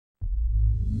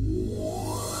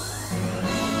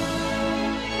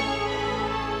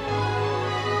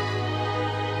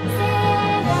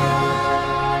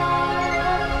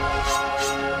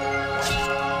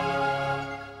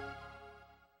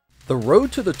The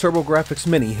road to the Turbografx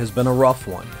Mini has been a rough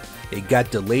one. It got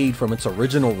delayed from its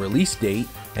original release date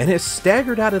and has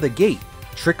staggered out of the gate,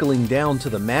 trickling down to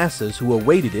the masses who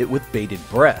awaited it with bated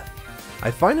breath. I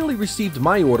finally received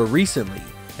my order recently,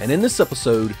 and in this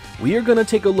episode, we are going to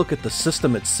take a look at the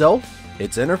system itself,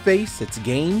 its interface, its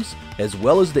games, as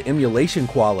well as the emulation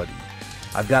quality.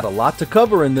 I've got a lot to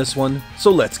cover in this one, so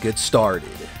let's get started.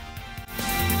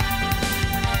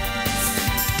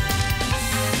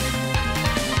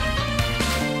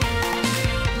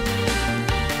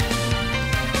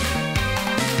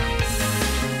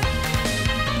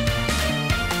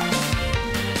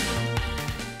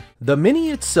 The Mini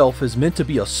itself is meant to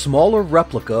be a smaller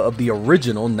replica of the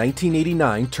original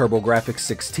 1989 Turbografx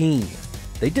 16.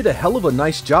 They did a hell of a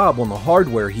nice job on the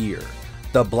hardware here.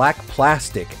 The black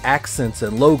plastic, accents,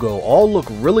 and logo all look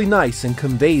really nice and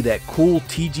convey that cool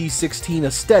TG16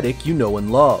 aesthetic you know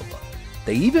and love.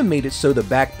 They even made it so the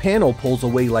back panel pulls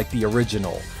away like the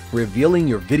original, revealing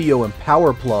your video and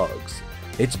power plugs.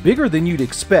 It's bigger than you'd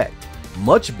expect,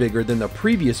 much bigger than the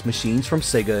previous machines from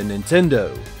Sega and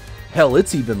Nintendo. Hell,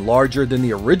 it's even larger than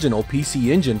the original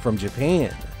PC Engine from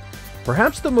Japan.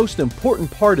 Perhaps the most important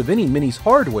part of any Mini's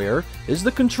hardware is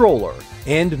the controller,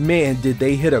 and man did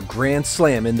they hit a grand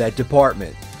slam in that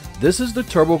department. This is the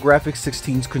Turbografx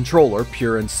 16's controller,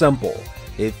 pure and simple.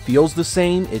 It feels the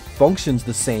same, it functions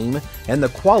the same, and the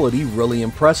quality really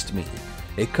impressed me.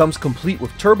 It comes complete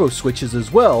with turbo switches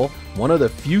as well, one of the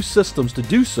few systems to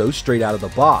do so straight out of the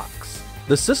box.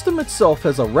 The system itself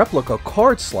has a replica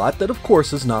card slot that of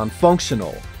course is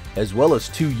non-functional, as well as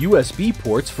two USB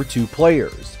ports for 2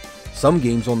 players. Some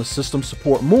games on the system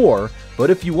support more, but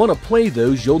if you want to play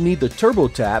those you'll need the Turbo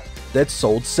Tap that's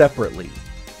sold separately.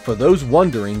 For those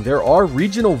wondering, there are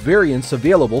regional variants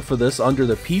available for this under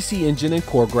the PC Engine and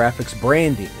Core Graphics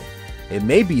branding. It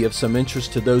may be of some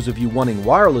interest to those of you wanting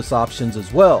wireless options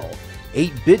as well.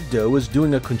 8BitDo is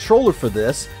doing a controller for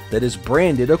this that is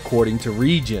branded according to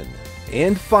region.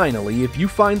 And finally, if you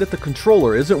find that the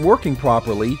controller isn't working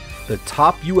properly, the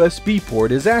top USB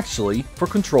port is actually for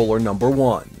controller number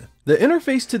 1. The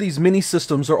interface to these mini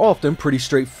systems are often pretty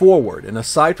straightforward, and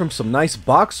aside from some nice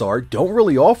box art, don't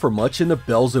really offer much in the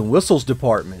bells and whistles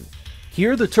department.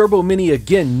 Here the Turbo Mini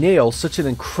again nails such an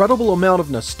incredible amount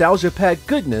of nostalgia packed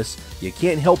goodness, you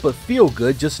can't help but feel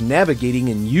good just navigating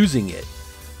and using it.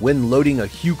 When loading a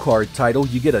HuCard title,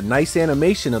 you get a nice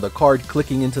animation of the card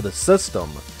clicking into the system.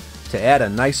 To add a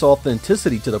nice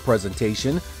authenticity to the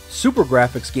presentation,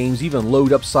 SuperGrafx games even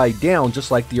load upside down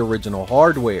just like the original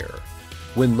hardware.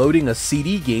 When loading a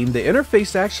CD game, the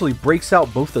interface actually breaks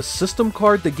out both the system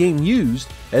card the game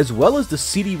used, as well as the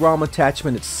CD-ROM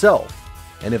attachment itself.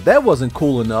 And if that wasn't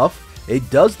cool enough, it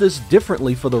does this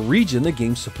differently for the region the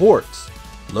game supports.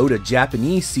 Load a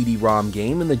Japanese CD-ROM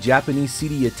game and the Japanese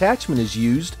CD attachment is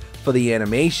used for the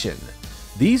animation.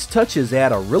 These touches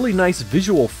add a really nice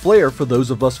visual flair for those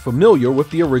of us familiar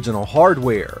with the original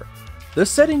hardware. The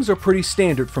settings are pretty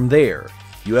standard from there.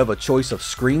 You have a choice of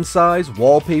screen size,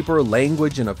 wallpaper,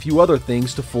 language, and a few other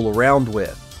things to fool around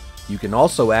with. You can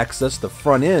also access the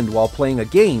front end while playing a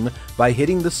game by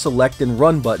hitting the select and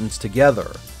run buttons together.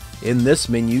 In this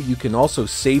menu, you can also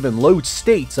save and load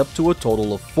states up to a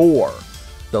total of 4.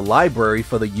 The library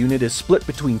for the unit is split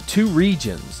between 2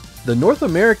 regions. The North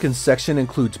American section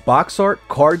includes box art,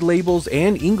 card labels,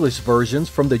 and English versions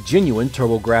from the genuine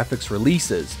Turbografx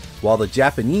releases, while the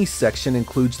Japanese section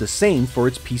includes the same for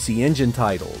its PC Engine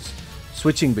titles.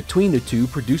 Switching between the two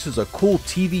produces a cool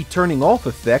TV turning off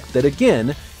effect that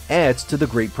again adds to the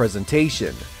great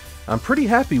presentation. I'm pretty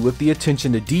happy with the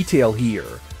attention to detail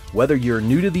here. Whether you're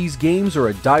new to these games or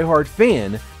a die-hard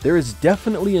fan, there is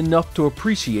definitely enough to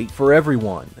appreciate for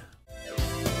everyone.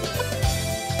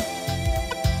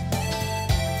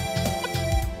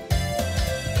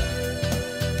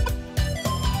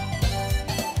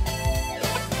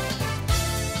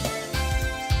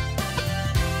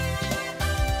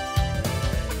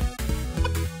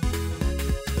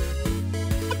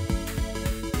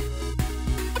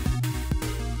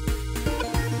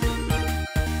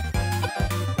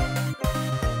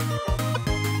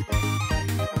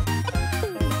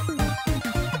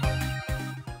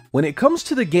 When it comes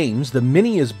to the games, the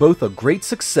Mini is both a great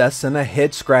success and a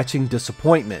head-scratching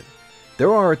disappointment.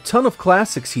 There are a ton of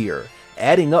classics here,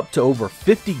 adding up to over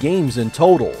 50 games in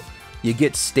total. You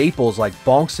get staples like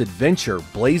Bonk's Adventure,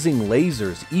 Blazing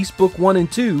Lazers, Book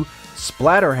I&II,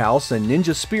 Splatterhouse, and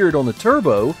Ninja Spirit on the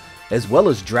Turbo, as well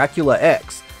as Dracula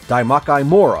X,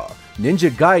 Daimakaimura,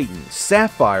 Ninja Gaiden,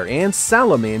 Sapphire, and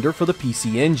Salamander for the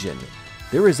PC Engine.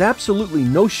 There is absolutely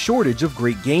no shortage of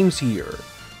great games here.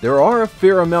 There are a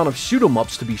fair amount of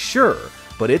shoot-'em-ups to be sure,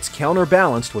 but it's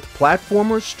counterbalanced with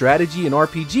platformers, strategy, and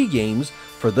RPG games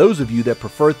for those of you that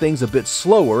prefer things a bit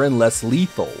slower and less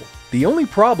lethal. The only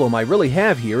problem I really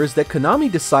have here is that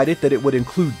Konami decided that it would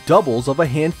include doubles of a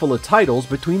handful of titles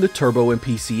between the Turbo and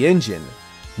PC engine.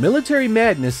 Military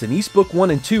Madness and East Book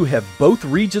I and II have both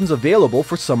regions available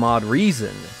for some odd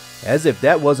reason. As if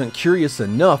that wasn't curious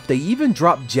enough, they even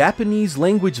dropped Japanese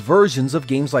language versions of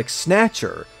games like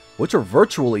Snatcher, which are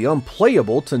virtually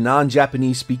unplayable to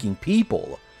non-Japanese speaking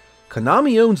people.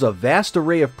 Konami owns a vast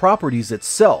array of properties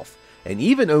itself, and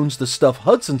even owns the stuff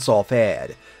Hudson Soft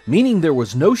had, meaning there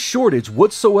was no shortage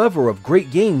whatsoever of great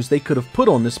games they could have put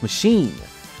on this machine.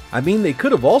 I mean, they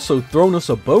could have also thrown us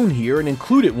a bone here and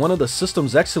included one of the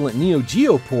system's excellent Neo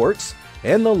Geo ports,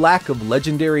 and the lack of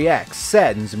legendary acts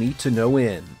saddens me to no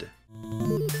end.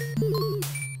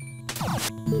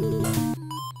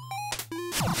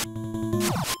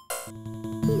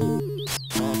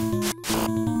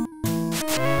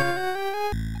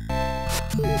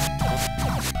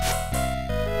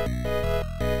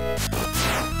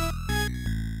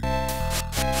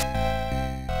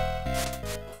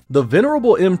 The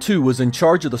venerable M2 was in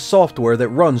charge of the software that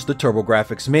runs the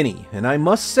Turbografx Mini, and I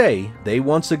must say, they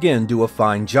once again do a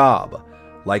fine job.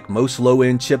 Like most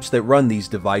low-end chips that run these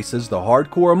devices, the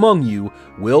hardcore among you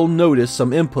will notice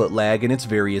some input lag in its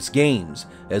various games,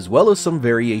 as well as some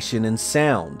variation in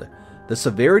sound. The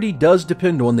severity does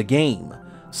depend on the game.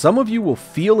 Some of you will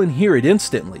feel and hear it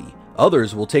instantly,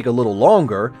 others will take a little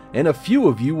longer, and a few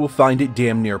of you will find it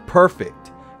damn near perfect.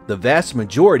 The vast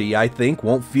majority, I think,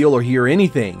 won't feel or hear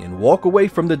anything and walk away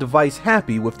from the device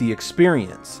happy with the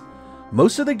experience.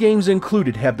 Most of the games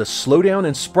included have the slowdown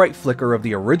and sprite flicker of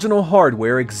the original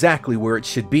hardware exactly where it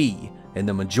should be, and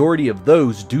the majority of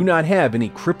those do not have any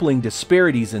crippling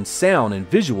disparities in sound and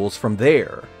visuals from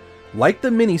there. Like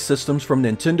the mini systems from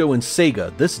Nintendo and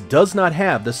Sega, this does not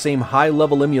have the same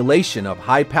high-level emulation of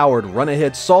high-powered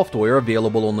run-ahead software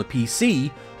available on the PC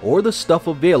or the stuff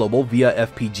available via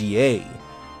FPGA.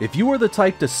 If you are the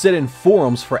type to sit in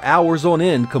forums for hours on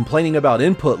end complaining about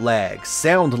input lag,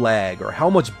 sound lag, or how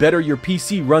much better your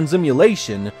PC runs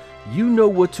emulation, you know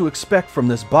what to expect from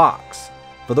this box.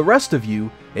 For the rest of you,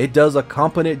 it does a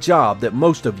competent job that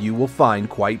most of you will find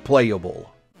quite playable.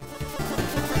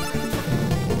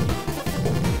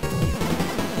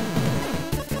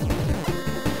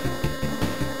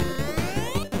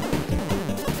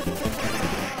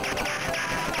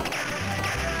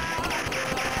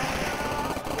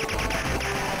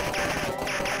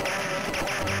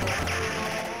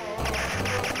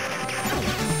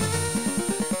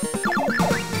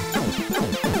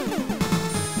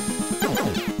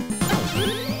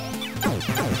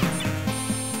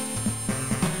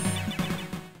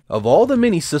 Of all the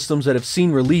mini systems that have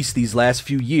seen release these last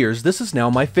few years, this is now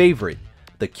my favorite.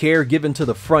 The care given to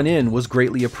the front end was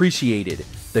greatly appreciated.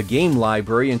 The game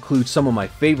library includes some of my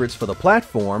favorites for the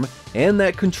platform, and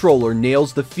that controller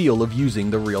nails the feel of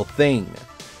using the real thing.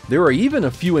 There are even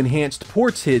a few enhanced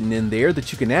ports hidden in there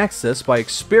that you can access by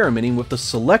experimenting with the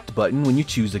select button when you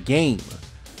choose a game.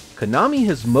 Konami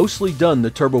has mostly done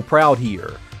the turbo proud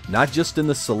here, not just in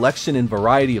the selection and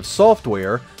variety of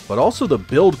software, but also the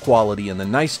build quality and the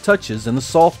nice touches in the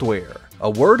software. A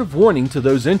word of warning to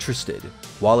those interested: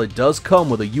 while it does come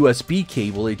with a USB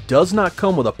cable, it does not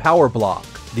come with a power block.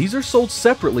 These are sold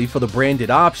separately for the branded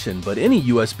option, but any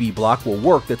USB block will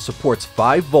work that supports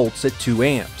 5 volts at 2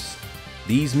 amps.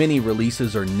 These mini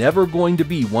releases are never going to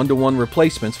be one-to-one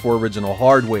replacements for original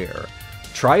hardware.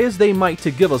 Try as they might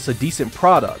to give us a decent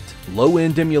product,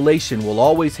 low-end emulation will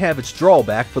always have its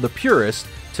drawback for the purist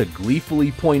to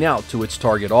gleefully point out to its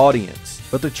target audience.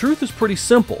 But the truth is pretty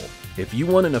simple. If you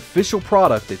want an official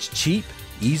product that's cheap,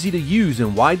 easy to use,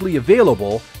 and widely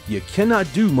available, you cannot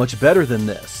do much better than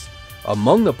this.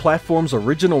 Among the platform's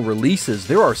original releases,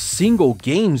 there are single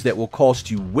games that will cost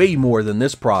you way more than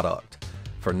this product.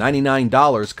 For $99,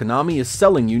 Konami is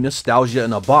selling you nostalgia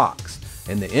in a box,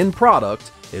 and the end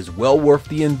product is well worth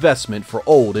the investment for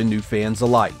old and new fans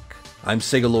alike. I'm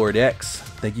Sega Lord X,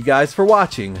 thank you guys for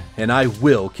watching, and I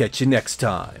will catch you next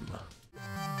time.